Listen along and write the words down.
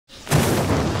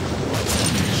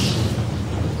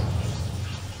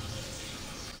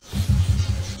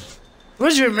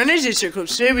What's your my name's ACER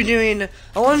Clips. Today we're doing a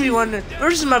 1v1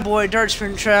 versus my boy ACER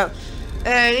Springtrap,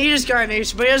 and he just got an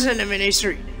ACER, but he doesn't have an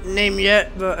ACER name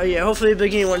yet. But yeah, hopefully he'll be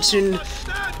getting one soon.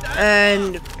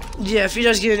 And yeah, if he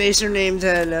does get an ACER name,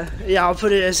 then yeah, I'll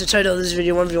put it as the title of this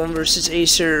video: 1v1 versus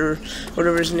ACER, or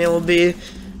whatever his name will be.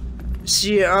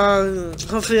 See,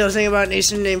 hopefully I'll think about an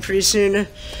ACER name pretty soon.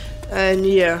 And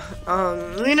yeah,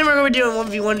 me and him are gonna be doing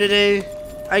 1v1 today.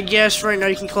 I guess right now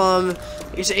you can call him.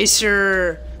 It's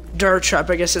ACER Springtrap.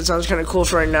 I guess that sounds kind of cool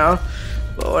for right now,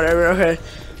 but whatever. Okay,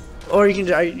 or you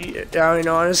can, I don't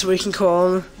know. Honestly, we can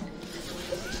call him.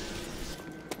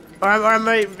 Or I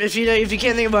might, if you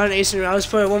can't think about an ACER, I'll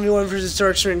just put 1v1 versus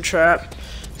ACER Springtrap.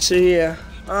 So yeah.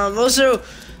 Also,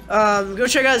 go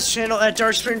check out his channel at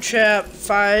ACER Springtrap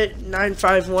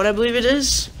 5951, I believe it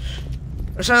is,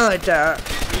 or something like that.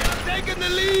 Taking the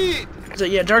lead. So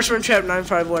yeah, ACER Springtrap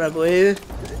 951, I believe,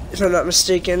 if I'm not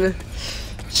mistaken.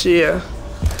 So yeah.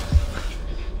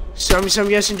 So I'm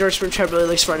guessing ACER Springtrap really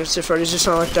likes Five Nights at Freddy's or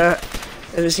something like that.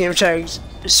 And his game tag is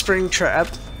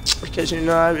Springtrap, because you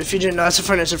know, if you didn't know, that's a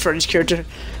Five Nights at Freddy's character.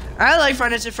 I like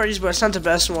Five Nights at Freddy's, but it's not the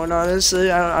best one,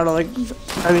 honestly. I don't like.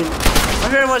 I mean, my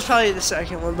favorite one's probably the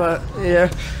second one, but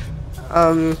yeah,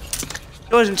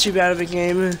 it wasn't too bad of a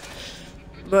game.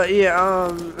 But yeah,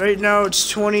 right now it's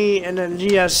 20, and then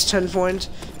he has 10 points.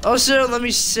 Also, let me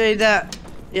say that,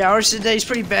 yeah, ours today he's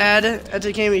pretty bad at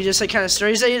the game. He just like kind of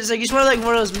starts. He's one of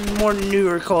those more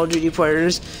newer Call of Duty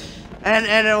players,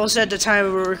 and also at the time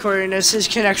we were recording this, his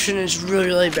connection is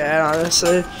really bad,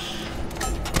 honestly.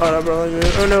 Oh no, bro!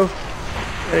 Oh no!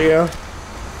 There you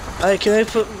go. Can I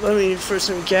let me for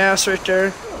some gas right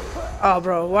there? Oh,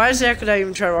 bro, why the heck could I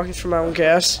even try walking through my own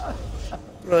gas?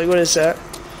 Really, what is that?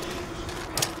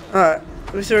 Alright,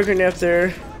 let me throw a grenade up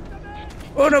there.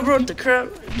 Oh no, bro, the crap!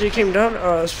 It came down.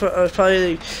 Oh, it was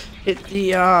probably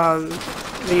the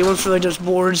one for like those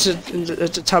boards at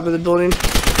the top of the building.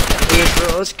 Yes,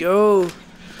 bro, let's go.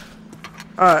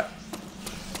 Alright,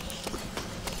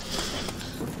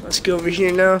 let's go over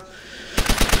here now.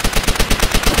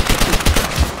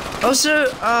 Also,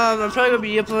 I'm probably gonna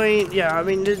be uploading. Yeah, I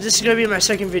mean, this is gonna be my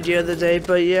second video of the day,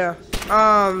 but yeah.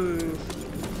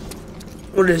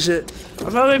 What is it? I'll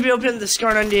probably be opening the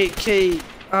Scar 98K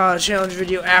challenge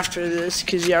video after this,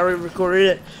 because yeah, I already recorded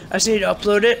it. I just need to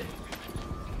upload it.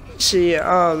 So yeah,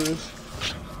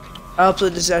 I'll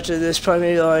upload this after this, probably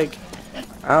maybe like,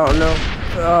 I don't know,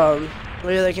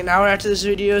 maybe like an hour after this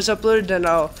video is uploaded, then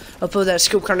I'll upload that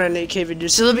Scope Car 98K video.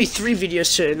 So there'll be 3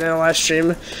 videos to it in the live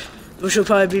stream, which will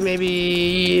probably be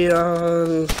maybe,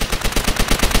 I'll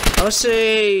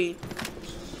say,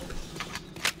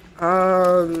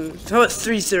 how about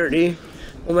 3:30?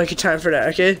 We'll make a time for that,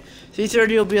 okay?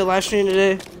 3:30 will be a live stream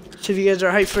today, so if you guys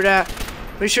are hyped for that,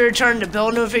 make sure to turn the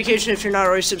bell notification if you're not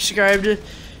already subscribed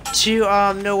to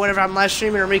know whenever I'm live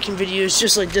streaming or making videos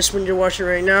just like this one you're watching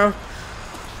right now.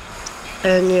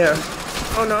 And yeah.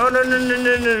 Oh no,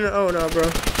 oh no, bro.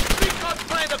 Recon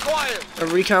plane acquired. A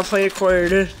recon plane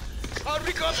acquired. Our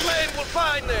recon plane will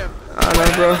find them. I know,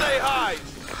 bro. They hide.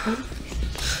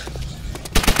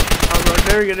 Oh, bro,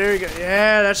 there we go.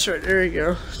 Yeah, that's right, there we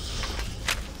go.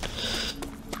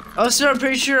 Also, I'm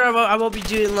pretty sure I won't be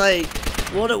doing like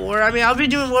World at War. I mean, I'll be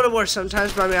doing World at War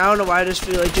sometimes, but I mean, I don't know why I just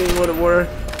feel like doing World at War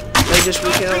like this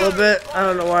weekend a little bit. I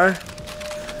don't know why.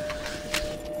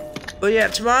 But yeah,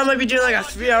 tomorrow I might be doing like a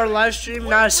 3-hour live stream,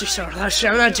 not a 6-hour live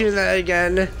stream. I'm not doing that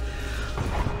again.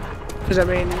 Cause I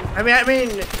mean,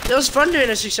 it was fun doing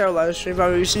a 6-hour live stream,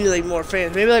 but we just need like more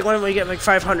fans. Maybe like when we get like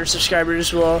 500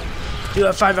 subscribers, we'll do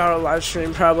a 5-hour live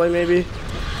stream, probably, maybe.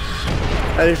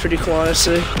 That'd be pretty cool,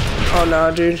 honestly. Oh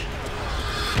no, dude.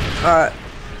 Alright.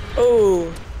 Oh.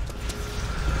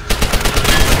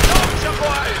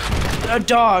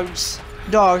 Dogs.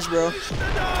 Dogs, bro.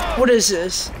 What is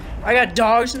this? I got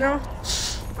dogs now?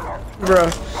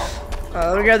 Bro.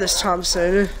 Let me grab this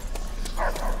Thompson.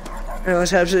 And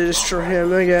let's absolutely destroy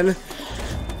him again.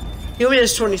 He only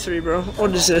has 23, bro.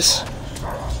 What is this?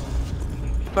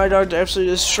 My dog's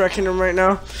absolutely just striking him right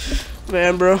now.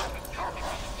 Man, bro.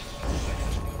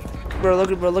 Bro,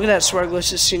 look at that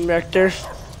Swarglicious scene back there.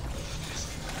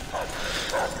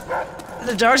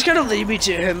 The dogs kind of lead me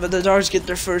to him, but the dogs get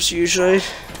there first usually.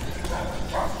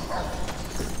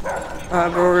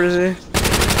 Bro, where is he?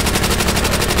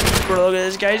 Bro, look at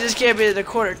this guy. He just can't be in the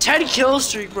corner. 10 kill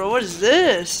streak, bro. What is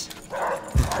this?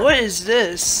 What is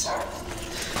this?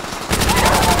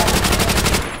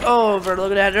 Oh, bro,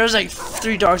 look at that. There was like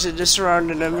 3 dogs that just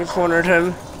surrounded him and cornered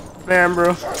him. Man,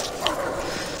 bro.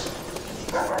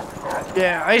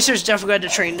 Yeah, ACER's definitely got to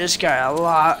train this guy a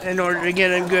lot in order to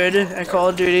get him good at Call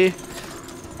of Duty.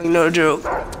 Like, no joke.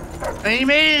 And he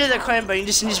made it into the clan, but he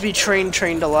just needs to be trained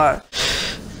a lot.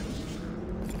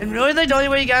 And really, like, the only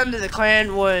way he got into the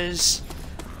clan was,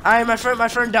 my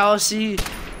friend Dallas, he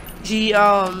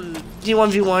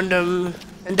 1v1'd him,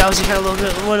 and Dallas kind of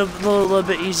a little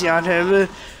bit easy on him,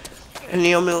 and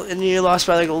he lost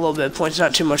by like a little bit of points,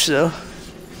 not too much though.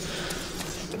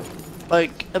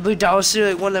 Like, I believe Dallas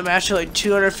like won the match at like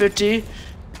 250.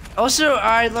 Also,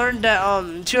 I learned that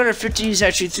 250 is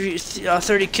actually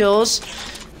 30 kills.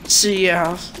 So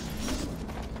yeah.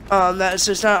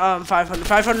 So it's not 500.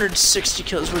 560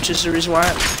 kills, which is the reason why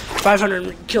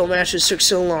 500 kill matches took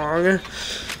so long.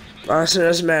 Honestly, it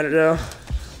doesn't matter though.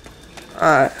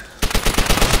 Alright.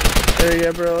 There you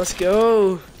go, bro. Let's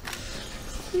go.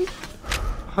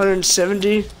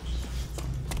 170.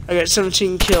 I got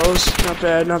 17 kills. Not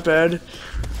bad, not bad.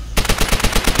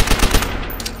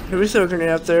 Here we throw a grenade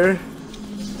up there.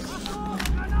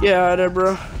 Yeah, there,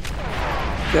 bro.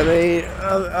 Got me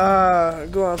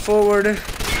go on forward.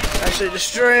 Actually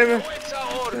destroy him.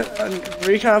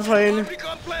 Recon plane.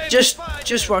 Just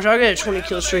watch. I'll get a 20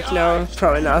 kill streak now.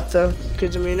 Probably not though,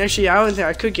 because I mean, actually, I don't think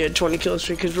I could get a 20 kill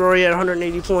streak because we're already at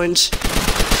 180 points.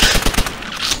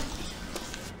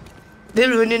 They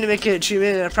really need to make an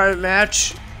achievement in a private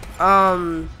match.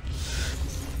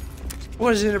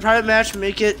 What is it? In a private match,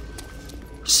 make it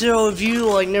so if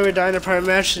you like never die in a private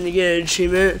match, then you get an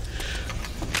achievement.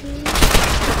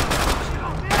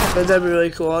 But that'd be really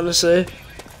cool, honestly.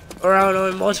 Or I don't know,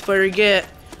 in multiplayer, you get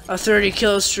a 30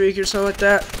 kill streak or something like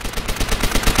that.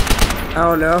 I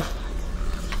don't know.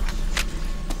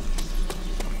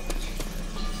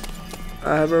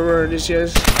 Alright, bro, where are these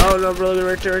guys? Oh no, bro, they're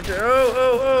right there, right there.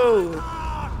 Oh!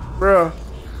 Bro.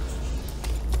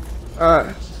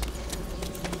 Alright.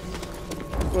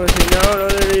 What is he? No,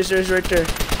 there it is, there's right there.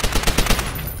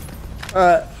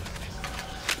 Alright.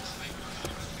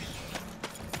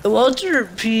 The Walter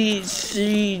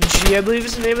P3G, I believe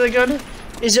is the name of the gun,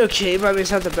 is okay, but I mean,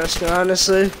 it's not the best gun,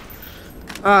 honestly.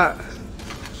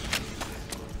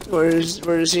 Where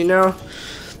is he now?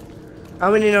 I'm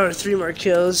gonna need another 3 more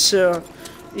kills, so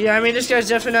yeah, I mean, this guy's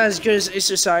definitely not as good as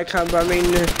ACER Icon, but I mean,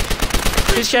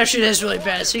 his capture is really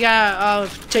bad, so you gotta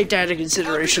take that into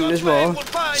consideration as well.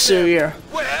 So yeah,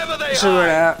 so we're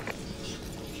at.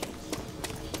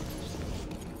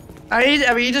 I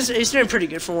mean, he's doing pretty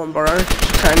good for 1 bar,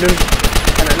 kind of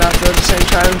not though at the same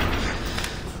time.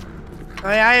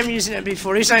 I am using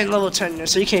MP40. He's not in level 10 yet,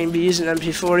 so he can't be using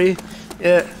MP40.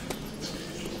 Yeah.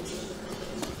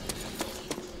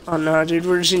 Oh no, dude,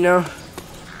 where does he know?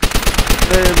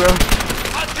 There you go.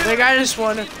 Like, I just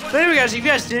won. But anyway, guys, if you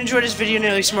guys did enjoy this video and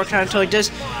you like some more content like this,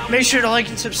 make sure to like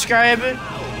and subscribe,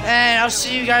 and I'll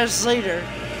see you guys later.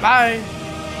 Bye.